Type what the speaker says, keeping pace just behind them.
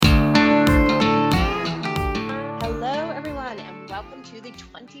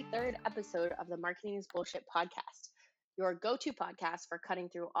third episode of the Marketing is Bullshit podcast, your go-to podcast for cutting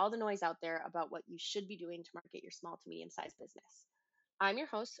through all the noise out there about what you should be doing to market your small to medium-sized business. I'm your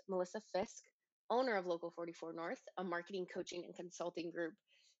host, Melissa Fisk, owner of Local 44 North, a marketing coaching and consulting group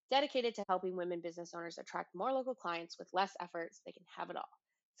dedicated to helping women business owners attract more local clients with less effort so they can have it all.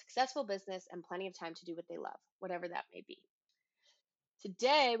 Successful business and plenty of time to do what they love, whatever that may be.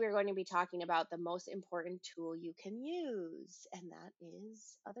 Today, we're going to be talking about the most important tool you can use, and that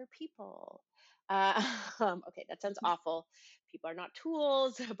is other people. Okay, that sounds awful. People are not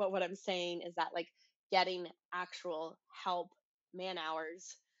tools, but what I'm saying is that getting actual help, man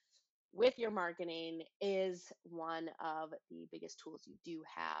hours with your marketing is one of the biggest tools you do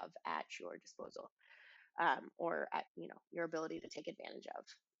have at your disposal, or at your ability to take advantage of.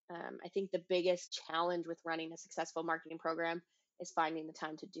 I think the biggest challenge with running a successful marketing program is finding the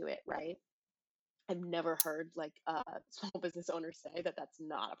time to do it right. I've never heard small business owners say that that's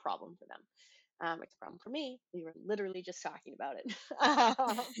not a problem for them. It's a problem for me. We were literally just talking about it.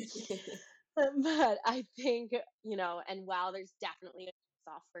 But I think, and while there's definitely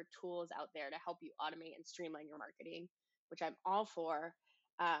software tools out there to help you automate and streamline your marketing, which I'm all for,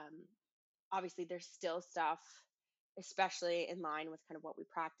 obviously there's still stuff, especially in line with kind of what we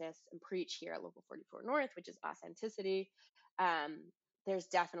practice and preach here at Local 44 North, which is authenticity. There's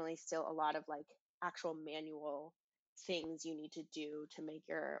definitely still a lot of actual manual things you need to do to make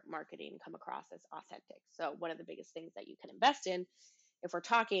your marketing come across as authentic. So one of the biggest things that you can invest in, if we're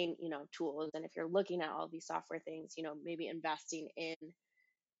talking, tools, and if you're looking at all these software things, maybe investing in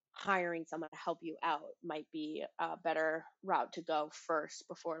hiring someone to help you out might be a better route to go first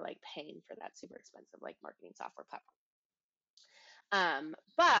before paying for that super expensive marketing software platform.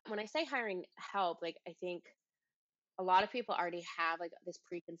 But when I say hiring help, I think a lot of people already have this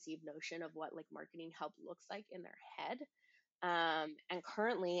preconceived notion of what marketing help looks like in their head. And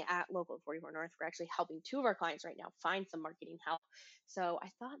currently at Local 44 North, we're actually helping two of our clients right now find some marketing help. So I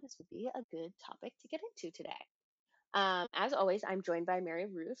thought this would be a good topic to get into today. As always, I'm joined by Mary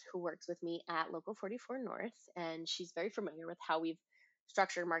Ruth, who works with me at Local 44 North, and she's very familiar with how we've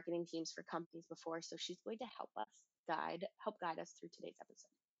structured marketing teams for companies before. So she's going to help guide us through today's episode.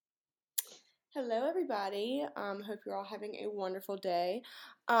 Hello, everybody. Hope you're all having a wonderful day.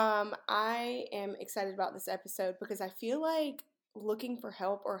 I am excited about this episode because I feel like looking for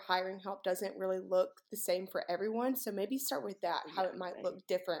help or hiring help doesn't really look the same for everyone. So maybe start with that, how it might look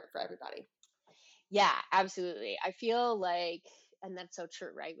different for everybody. Yeah, absolutely. I feel and that's so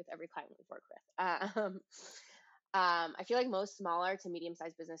true, right? With every client we've worked with. I feel like most smaller to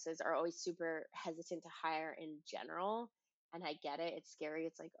medium-sized businesses are always super hesitant to hire in general. And I get it. It's scary.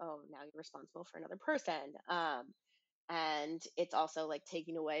 It's oh, now you're responsible for another person. And it's also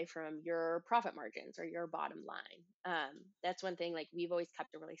taking away from your profit margins or your bottom line. That's one thing, we've always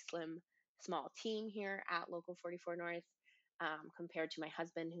kept a really slim, small team here at Local 44 North. Compared to my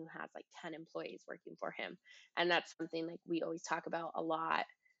husband, who has 10 employees working for him. And that's something we always talk about a lot,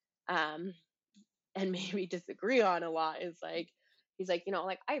 and maybe disagree on a lot, is he's I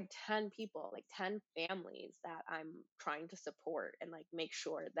have 10 people, 10 families that I'm trying to support and make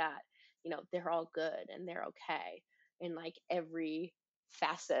sure that, they're all good and they're okay in every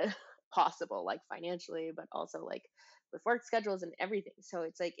facet possible, financially, but also with work schedules and everything. So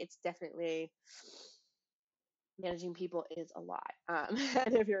it's definitely, managing people is a lot.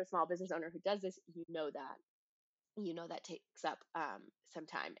 And if you're a small business owner who does this, that takes up some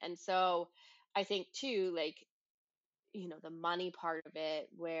time. And so I think too, the money part of it,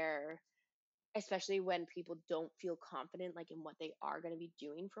 where especially when people don't feel confident in what they are going to be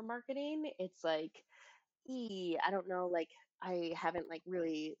doing for marketing, it's I don't know, I haven't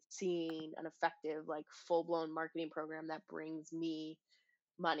really seen an effective full-blown marketing program that brings me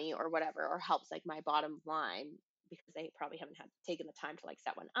money or whatever, or helps my bottom line, because they probably haven't taken the time to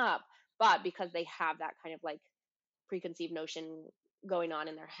set one up. But because they have that kind of preconceived notion going on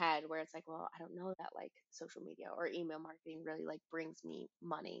in their head, where it's well, I don't know that social media or email marketing really brings me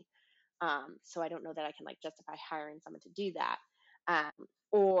money. So I don't know that I can justify hiring someone to do that.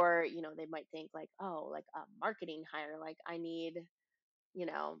 Or, they might think oh, a marketing hire, I need,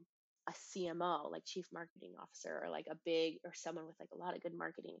 a CMO, chief marketing officer, or a big, or someone with a lot of good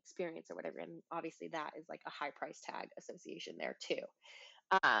marketing experience or whatever. And obviously that is a high price tag association there too.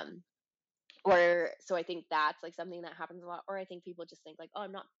 Or so I think that's something that happens a lot. Or I think people just think oh,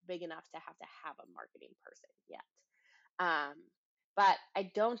 I'm not big enough to have a marketing person yet. But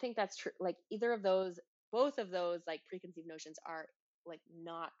I don't think that's true. Either of those, both of those preconceived notions are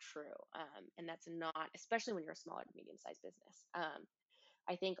not true. And that's not, especially when you're a smaller to medium sized business.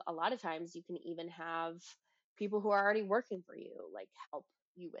 I think a lot of times you can even have people who are already working for you help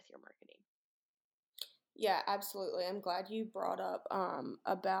you with your marketing. Yeah, absolutely. I'm glad you brought up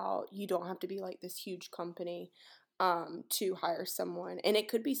about you don't have to be like this huge company to hire someone, and it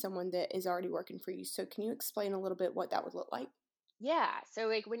could be someone that is already working for you. So can you explain a little bit what that would look like? Yeah. So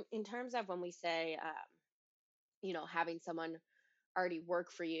like when in terms of when we say having someone already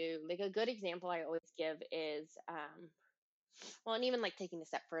work for you, like a good example I always give is well, and even like taking a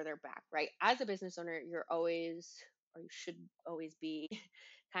step further back, right? As a business owner, you're always, or you should always be,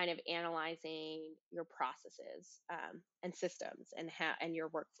 kind of analyzing your processes and systems and and your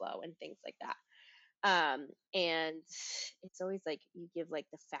workflow and things like that. And it's always like you give like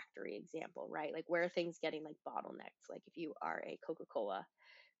the factory example, right? Like where are things getting like bottlenecked? Like if you are a Coca-Cola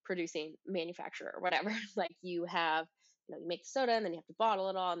producing manufacturer or whatever. Like you have, you make the soda and then you have to bottle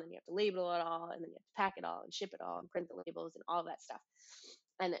it all and then you have to label it all and then you have to pack it all and ship it all and print the labels and all of that stuff.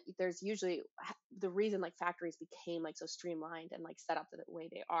 And there's usually the reason like factories became like so streamlined and like set up the way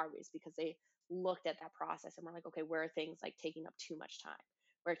they are is because they looked at that process and were like, okay, where are things like taking up too much time?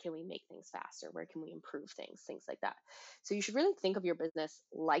 Where can we make things faster? Where can we improve things like that? So you should really think of your business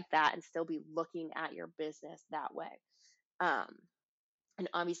like that and still be looking at your business that way. Um, and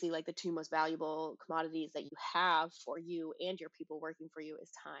obviously like the two most valuable commodities that you have for you and your people working for you is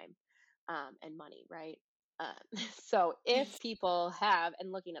time and money, right? So if people have,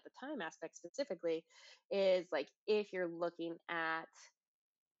 and looking at the time aspect specifically, is like if you're looking at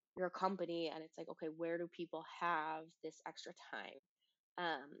your company and it's like, okay, where do people have this extra time?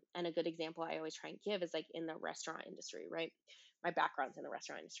 And a good example I always try and give is like in the restaurant industry, right? My background's in the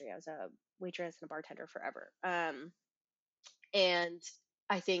restaurant industry. I was a waitress and a bartender forever. And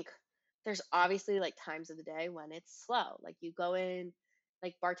I think there's obviously like times of the day when it's slow. Like you go in,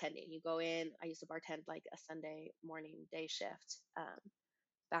 like bartending, you go in. I used to bartend like a Sunday morning day shift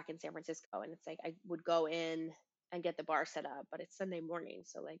back in San Francisco. And it's like I would go in and get the bar set up, but it's Sunday morning.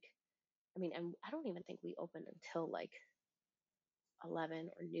 So, like, I mean, and I don't even think we opened until like 11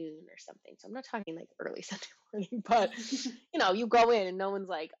 or noon or something. So I'm not talking like early Sunday morning, but you go in and no one's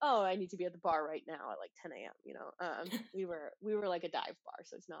like, "Oh, I need to be at the bar right now at like 10 a.m." We were like a dive bar,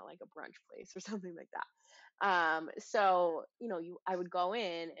 so it's not like a brunch place or something like that. So I would go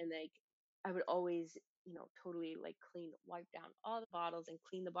in and like I would always totally like wipe down all the bottles and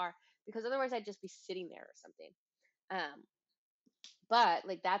clean the bar because otherwise I'd just be sitting there or something. Um, but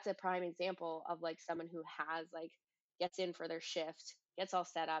like that's a prime example of like someone who has like gets in for their shift, gets all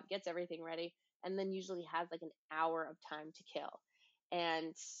set up, gets everything ready, and then usually has like an hour of time to kill.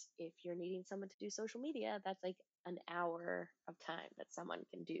 And if you're needing someone to do social media, that's like an hour of time that someone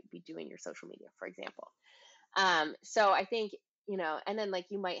can be doing your social media, for example. So I think, and then like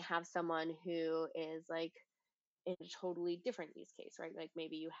you might have someone who is like in a totally different use case, right? Like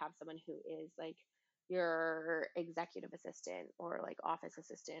maybe you have someone who is like your executive assistant or like office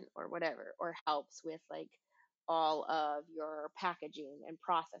assistant or whatever, or helps with like all of your packaging and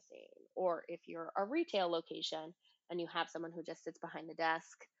processing. Or if you're a retail location and you have someone who just sits behind the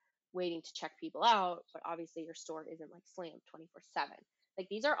desk waiting to check people out, but obviously your store isn't like slammed 24/7. Like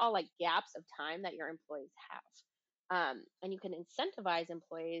these are all like gaps of time that your employees have. And you can incentivize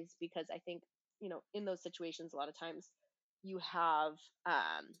employees because I think in those situations a lot of times you have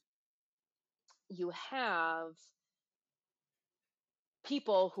um, you have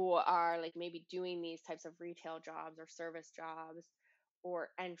people who are like maybe doing these types of retail jobs or service jobs or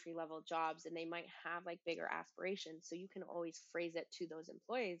entry level jobs, and they might have like bigger aspirations, so you can always phrase it to those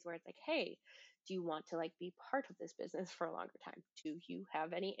employees where it's like, hey, do you want to like be part of this business for a longer time? Do you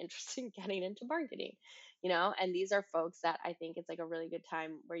have any interest in getting into marketing? And these are folks that I think it's like a really good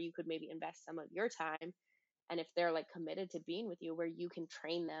time where you could maybe invest some of your time, and if they're like committed to being with you, where you can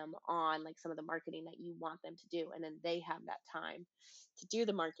train them on like some of the marketing that you want them to do, and then they have that time to do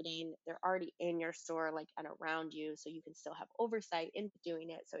the marketing. They're already in your store like and around you, so you can still have oversight into doing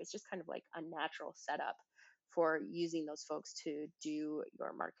it. So it's just kind of like a natural setup for using those folks to do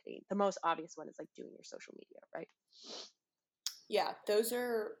your marketing. The most obvious one is like doing your social media, right? Yeah, those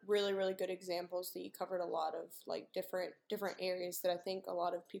are really, really good examples that you covered a lot of like different areas that I think a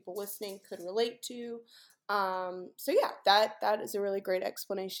lot of people listening could relate to. So yeah, that is a really great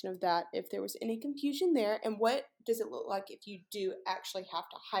explanation of that. If there was any confusion there, and what does it look like if you do actually have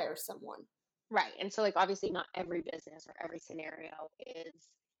to hire someone? Right. And so like obviously not every business or every scenario is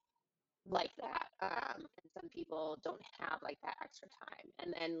like that. And some people don't have like that extra time.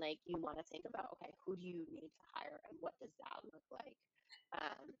 And then like you want to think about, okay, who do you need to hire and what does that look like?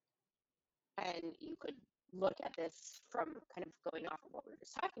 Um, and you could look at this from kind of going off of what we were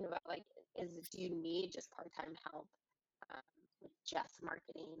just talking about. Like, do you need just part-time help um, with just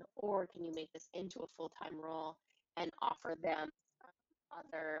marketing, or can you make this into a full-time role and offer them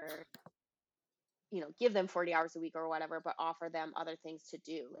other, give them 40 hours a week or whatever, but offer them other things to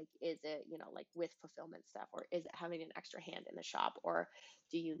do. Like, is it, like with fulfillment stuff, or is it having an extra hand in the shop, or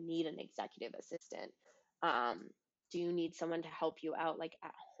do you need an executive assistant? Um, do you need someone to help you out, like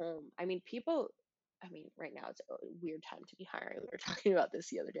at home? Right now it's a weird time to be hiring. We were talking about this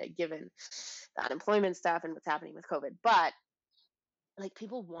the other day, given the unemployment stuff and what's happening with COVID. But like,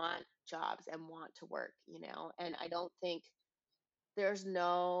 people want jobs and want to work, and I don't think there's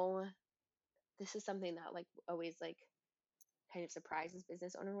no, this is something that like always like kind of surprises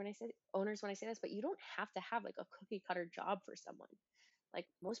business owners when I say this, but you don't have to have like a cookie cutter job for someone. Like,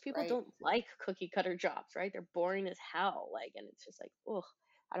 most people Right. don't like cookie cutter jobs, right? They're boring as hell. Like, and it's just like, oh,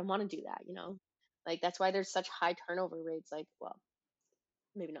 I don't want to do that. Like, that's why there's such high turnover rates. Like, well,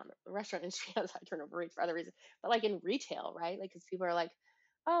 maybe not in the restaurant industry has high turnover rates for other reasons, but like in retail, right? Like, because people are like,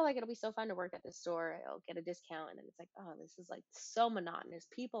 oh, like it'll be so fun to work at this store. I'll get a discount, and then it's like, oh, this is like so monotonous.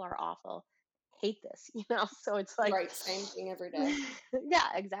 People are awful. Hate this, So it's like, Right. Same thing every day. yeah,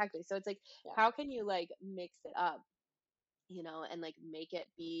 exactly. So it's like, Yeah. how can you like mix it up, and like make it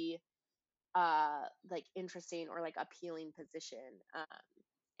be like interesting or like appealing position,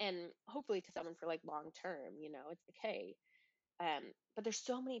 and hopefully to someone for like long term. It's like, hey, but there's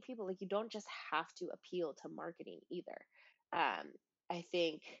so many people, like, you don't just have to appeal to marketing either. I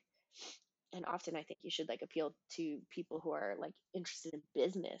think, and often I think you should like appeal to people who are like interested in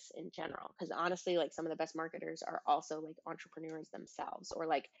business in general, because honestly, like, some of the best marketers are also like entrepreneurs themselves, or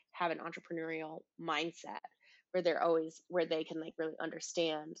like have an entrepreneurial mindset, where they can like really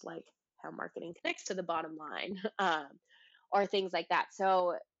understand like how marketing connects to the bottom line, or things like that.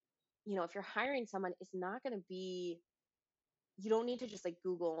 So, if you're hiring someone, it's not going to be, you don't need to just like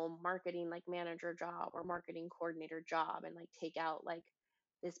Google marketing like manager job or marketing coordinator job and like take out like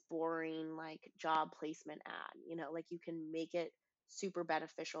this boring like job placement ad. Like, you can make it super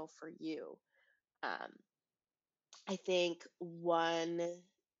beneficial for you. um I think one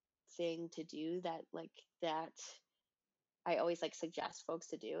thing to do that I always like suggest folks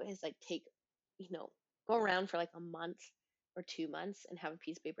to do is like you know go around for like a month or 2 months and have a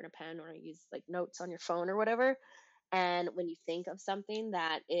piece of paper and a pen, or use like notes on your phone or whatever. And when you think of something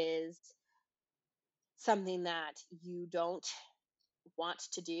that is something that you don't want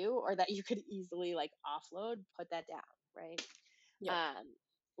to do, or that you could easily like offload, put that down, right? Yep.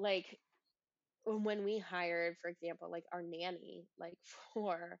 Like, when we hired, for example, like our nanny, like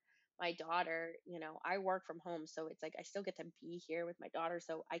for my daughter, I work from home, so it's like I still get to be here with my daughter,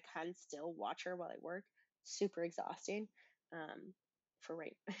 so I can still watch her while I work. Super exhausting. For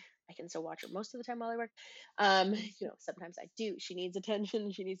right, I can still watch her most of the time while I work. Sometimes I do. She needs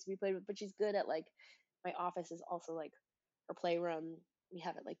attention. She needs to be played with, but she's good at like, my office is also like her playroom. We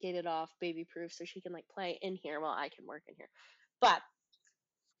have it like gated off, baby proof, so she can like play in here while I can work in here. But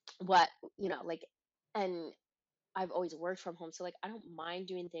what, like, and I've always worked from home, so like I don't mind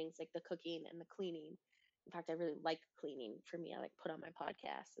doing things like the cooking and the cleaning. In fact, I really like cleaning. For me, I like put on my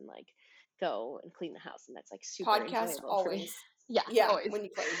podcast and like go and clean the house, and that's like super Podcast enjoyable for me. always. Yeah, Yeah. always. When you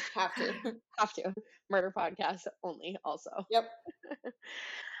clean, have to. Have to. Murder podcast only, also. Yep.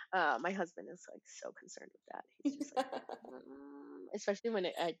 My husband is like so concerned with that. He's just like, especially when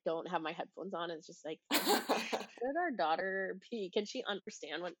I don't have my headphones on. It's just like, should our daughter be? Can she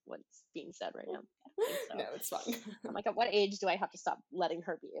understand what's being said right now? I think so. No, it's fine. I'm like, at what age do I have to stop letting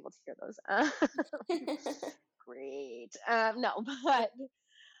her be able to hear those? Great. No, but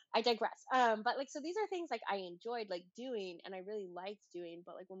I digress. But like, so these are things like I enjoyed like doing, and I really liked doing.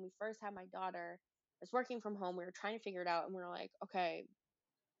 But like, when we first had my daughter, I was working from home. We were trying to figure it out, and we were like, okay,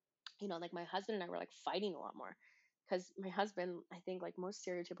 like my husband and I were like fighting a lot more, because my husband, I think like most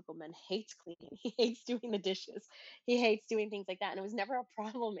stereotypical men, hates cleaning. He hates doing the dishes. He hates doing things like that. And it was never a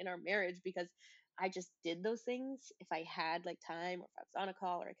problem in our marriage, because I just did those things if I had like time, or if I was on a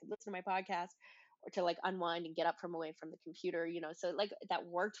call, or I could listen to my podcast, or to like unwind and get up from away from the computer. So like that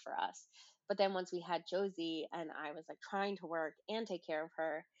worked for us. But then once we had Josie, and I was like trying to work and take care of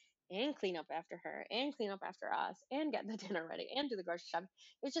her and clean up after her and clean up after us and get the dinner ready and do the grocery shopping,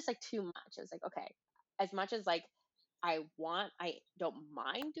 it was just like too much. It was like, okay, as much as like I don't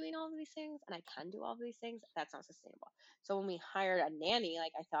mind doing all of these things, and I can do all of these things, that's not sustainable. So when we hired a nanny,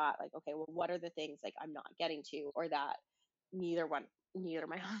 like I thought like, okay, well, what are the things like I'm not getting to, or that neither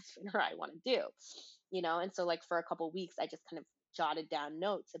my husband or I want to do, And so like for a couple weeks, I just kind of jotted down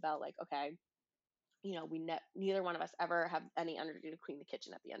notes about like, okay, neither one of us ever have any energy to clean the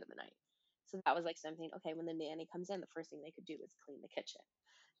kitchen at the end of the night. So that was like something, okay, when the nanny comes in, the first thing they could do is clean the kitchen,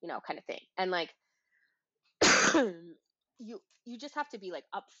 kind of thing. And like, you just have to be like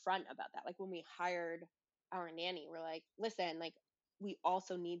upfront about that. Like when we hired our nanny, we're like, listen, like we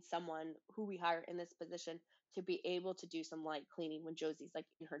also need someone who we hire in this position to be able to do some light cleaning when Josie's like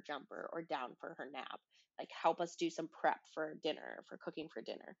in her jumper or down for her nap, like help us do some prep for dinner, for cooking for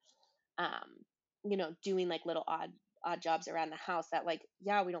dinner. um doing like little odd jobs around the house that, like,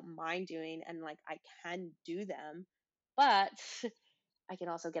 yeah, we don't mind doing, and like I can do them, but I can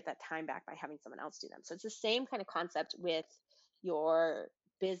also get that time back by having someone else do them. So it's the same kind of concept with your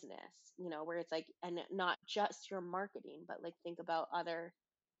business, where it's like, and not just your marketing, but like think about other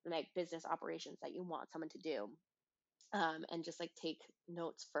like business operations that you want someone to do, and just like take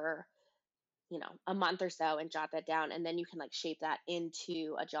notes for a month or so and jot that down, and then you can like shape that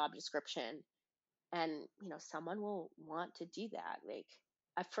into a job description, and someone will want to do that.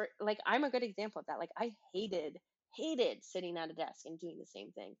 Like I'm a good example of that. Like I hated sitting at a desk and doing the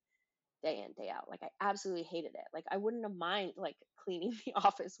same thing day in day out. Like I absolutely hated it. Like I wouldn't have mind like cleaning the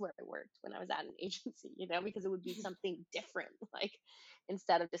office where I worked when I was at an agency, because it would be something different, like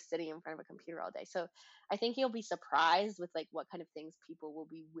instead of just sitting in front of a computer all day. So I think you'll be surprised with like what kind of things people will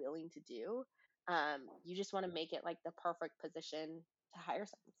be willing to do. You just want to make it like the perfect position to hire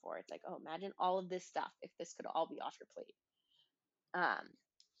someone for. It's like, oh, imagine all of this stuff if this could all be off your plate. Um,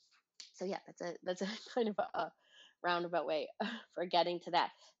 so yeah, that's a kind of a roundabout way for getting to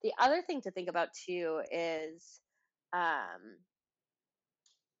that. The other thing to think about too is, um,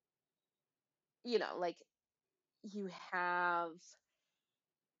 like you have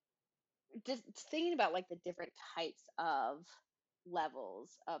just thinking about like the different types of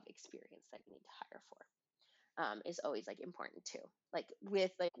levels of experience that you need to hire for. Is always like important too. Like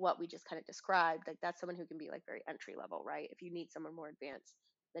with like what we just kind of described, like that's someone who can be like very entry level, right? If you need someone more advanced,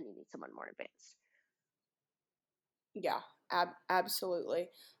 then you need someone more advanced. Yeah, absolutely.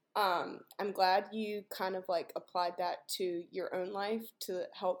 I'm glad you kind of like applied that to your own life to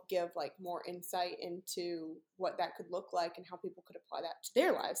help give like more insight into what that could look like and how people could apply that to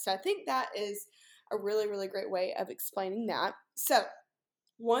their lives. So I think that is a really, really great way of explaining that. So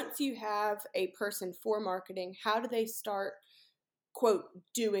once you have a person for marketing, how do they start, quote,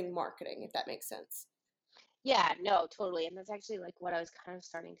 doing marketing, if that makes sense? Yeah, no, totally. And that's actually like what I was kind of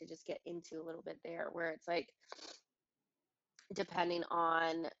starting to just get into a little bit there, where it's like depending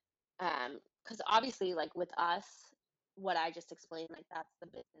on, because obviously like with us, what I just explained, like that's the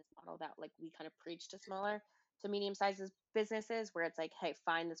business model that like we kind of preach to smaller to medium sized businesses, where it's like, hey,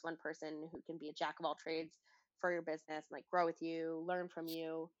 find this one person who can be a jack of all trades for your business and like grow with you, learn from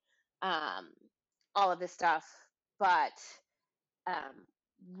you, um, all of this stuff. But um,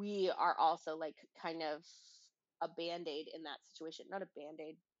 we are also like kind of a band-aid in that situation, not a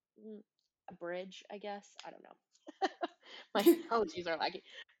band-aid, mm, a bridge, I guess, I don't know. My analogies are lacking,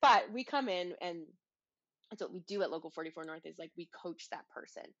 but we come in, and that's what we do at Local 44 North, is like we coach that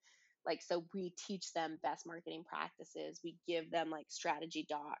person. Like, so we teach them best marketing practices, we give them like strategy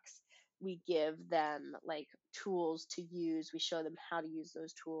docs, we give them like tools to use, we show them how to use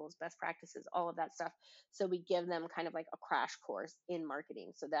those tools, best practices, all of that stuff. So we give them kind of like a crash course in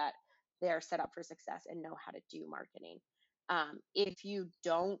marketing so that they're set up for success and know how to do marketing. If you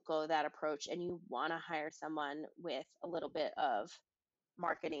don't go that approach and you want to hire someone with a little bit of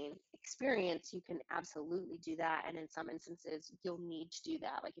marketing experience, you can absolutely do that. And in some instances, you'll need to do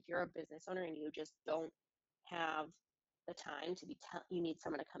that. Like if you're a business owner and you just don't have the time to you need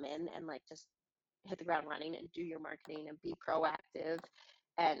someone to come in and like just hit the ground running and do your marketing and be proactive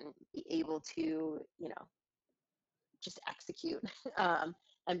and be able to, just execute,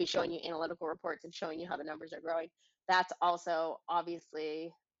 and be showing you analytical reports and showing you how the numbers are growing. That's also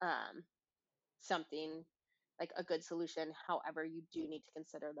obviously, something like a good solution. However, you do need to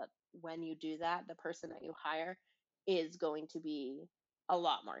consider that when you do that, the person that you hire is going to be a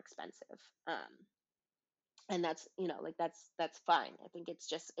lot more expensive. And that's, like that's fine. I think it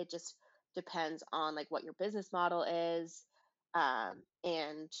just depends on like what your business model is,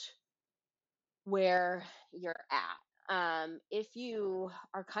 and where you're at. If you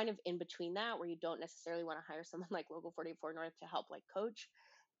are kind of in between that, where you don't necessarily want to hire someone like Local 44 North to help like coach,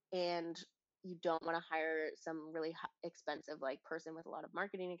 and you don't want to hire some really expensive like person with a lot of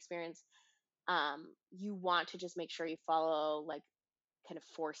marketing experience, you want to just make sure you follow like kind of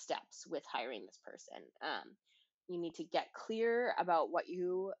 4 steps with hiring this person. You need to get clear about what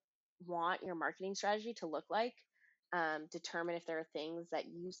you want your marketing strategy to look like. Determine if there are things that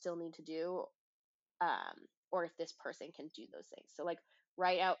you still need to do, um, or if this person can do those things. So like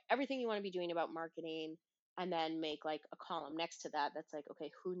write out everything you want to be doing about marketing, and then make like a column next to that that's like, okay,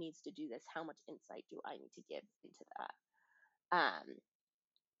 who needs to do this? How much insight do I need to give into that?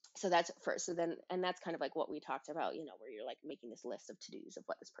 So that's first. So then, and that's kind of like what we talked about, where you're like making this list of to dos of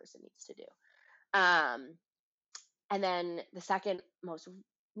what this person needs to do. Um, And then the second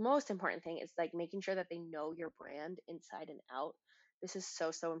most important thing is like making sure that they know your brand inside and out. This is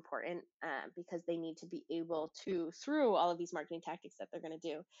so important, because they need to be able to, through all of these marketing tactics that they're going to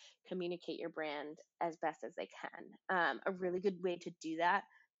do, communicate your brand as best as they can. A really good way to do that,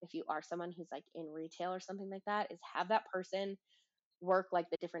 if you are someone who's like in retail or something like that, is have that person work like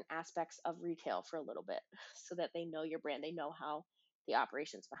the different aspects of retail for a little bit so that they know your brand, they know how the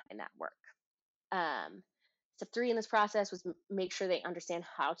operations behind that work. um, Step three in this process was make sure they understand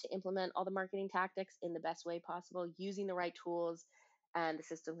how to implement all the marketing tactics in the best way possible, using the right tools and the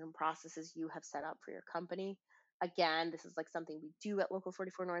systems and processes you have set up for your company. Again, this is like something we do at Local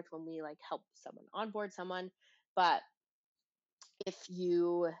 44 North when we like help someone onboard someone. But if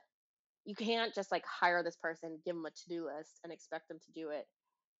you can't just like hire this person, give them a to-do list and expect them to do it.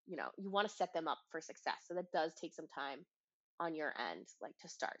 You want to set them up for success. So that does take some time on your end, like to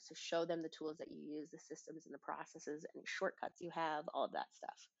start. So show them the tools that you use, the systems and the processes, and shortcuts you have, all of that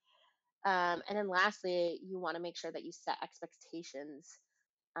stuff. And then lastly, you want to make sure that you set expectations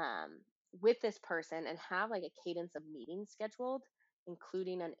um, with this person and have like a cadence of meetings scheduled,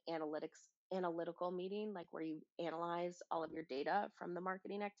 including an analytical meeting, like where you analyze all of your data from the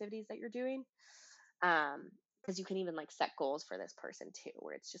marketing activities that you're doing. Because you can even like set goals for this person too,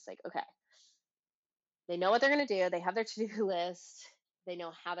 where it's just like, okay, they know what they're going to do. They have their to-do list. They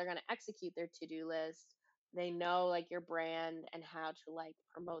know how they're going to execute their to-do list. They know like your brand and how to like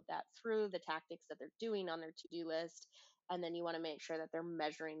promote that through the tactics that they're doing on their to-do list. And then you want to make sure that they're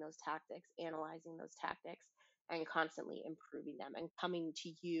measuring those tactics, analyzing those tactics, and constantly improving them and coming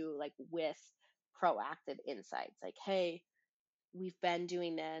to you like with proactive insights. Like, hey, we've been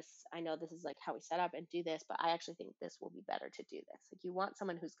doing this. I know this is like how we set up and do this, but I actually think this will be better to do this. Like you want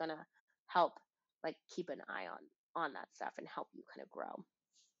someone who's going to help like keep an eye on that stuff and help you kind of grow.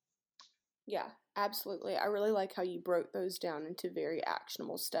 Yeah, absolutely. I really like how you broke those down into very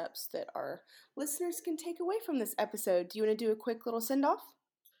actionable steps that our listeners can take away from this episode. Do you want to do a quick little send off?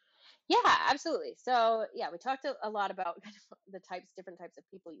 Yeah, absolutely. So yeah, we talked a lot about the different types of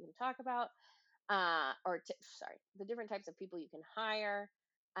people you can talk about, the different types of people you can hire.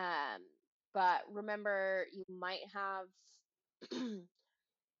 Um, but remember, you might have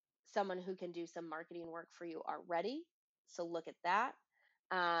someone who can do some marketing work for you already. So look at that.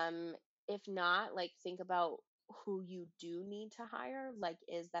 Um, if not, like think about who you do need to hire. Like,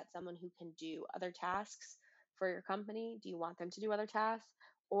 is that someone who can do other tasks for your company? Do you want them to do other tasks?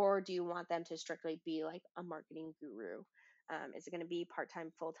 Or do you want them to strictly be like a marketing guru? Is it going to be part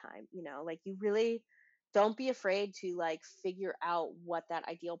time, full time? Like you really don't be afraid to like figure out what that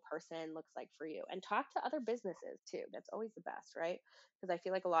ideal person looks like for you and talk to other businesses too. That's always the best, right? Because I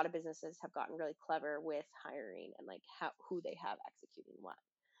feel like a lot of businesses have gotten really clever with hiring and like who they have executing what.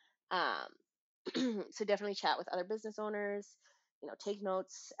 So definitely chat with other business owners. Take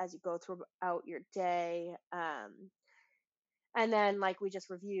notes as you go throughout your day. And then, like we just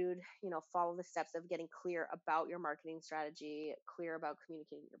reviewed, follow the steps of getting clear about your marketing strategy, clear about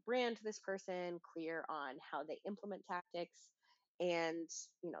communicating your brand to this person, clear on how they implement tactics, and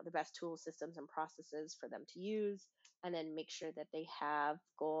the best tools, systems, and processes for them to use. And then make sure that they have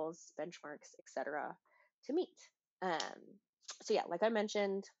goals, benchmarks, etc., to meet. Um, so yeah, like I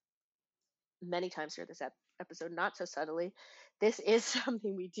mentioned many times through this episode, not so subtly, this is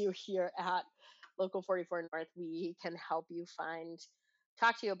something we do here at Local 44 North. We can help you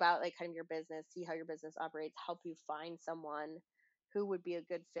talk to you about like kind of your business, see how your business operates, help you find someone who would be a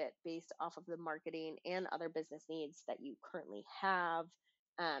good fit based off of the marketing and other business needs that you currently have.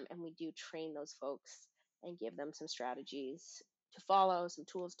 And we do train those folks and give them some strategies to follow, some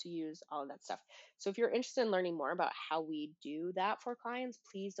tools to use, all of that stuff. So if you're interested in learning more about how we do that for clients,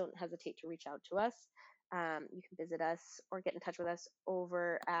 please don't hesitate to reach out to us. You can visit us or get in touch with us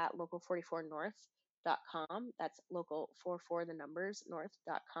over at local44north.com. That's local44 the numbers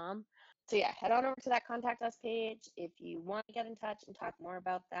north.com. So yeah, head on over to that contact us page if you want to get in touch and talk more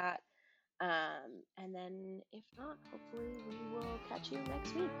about that. And then if not, hopefully we will catch you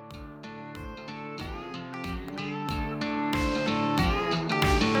next week.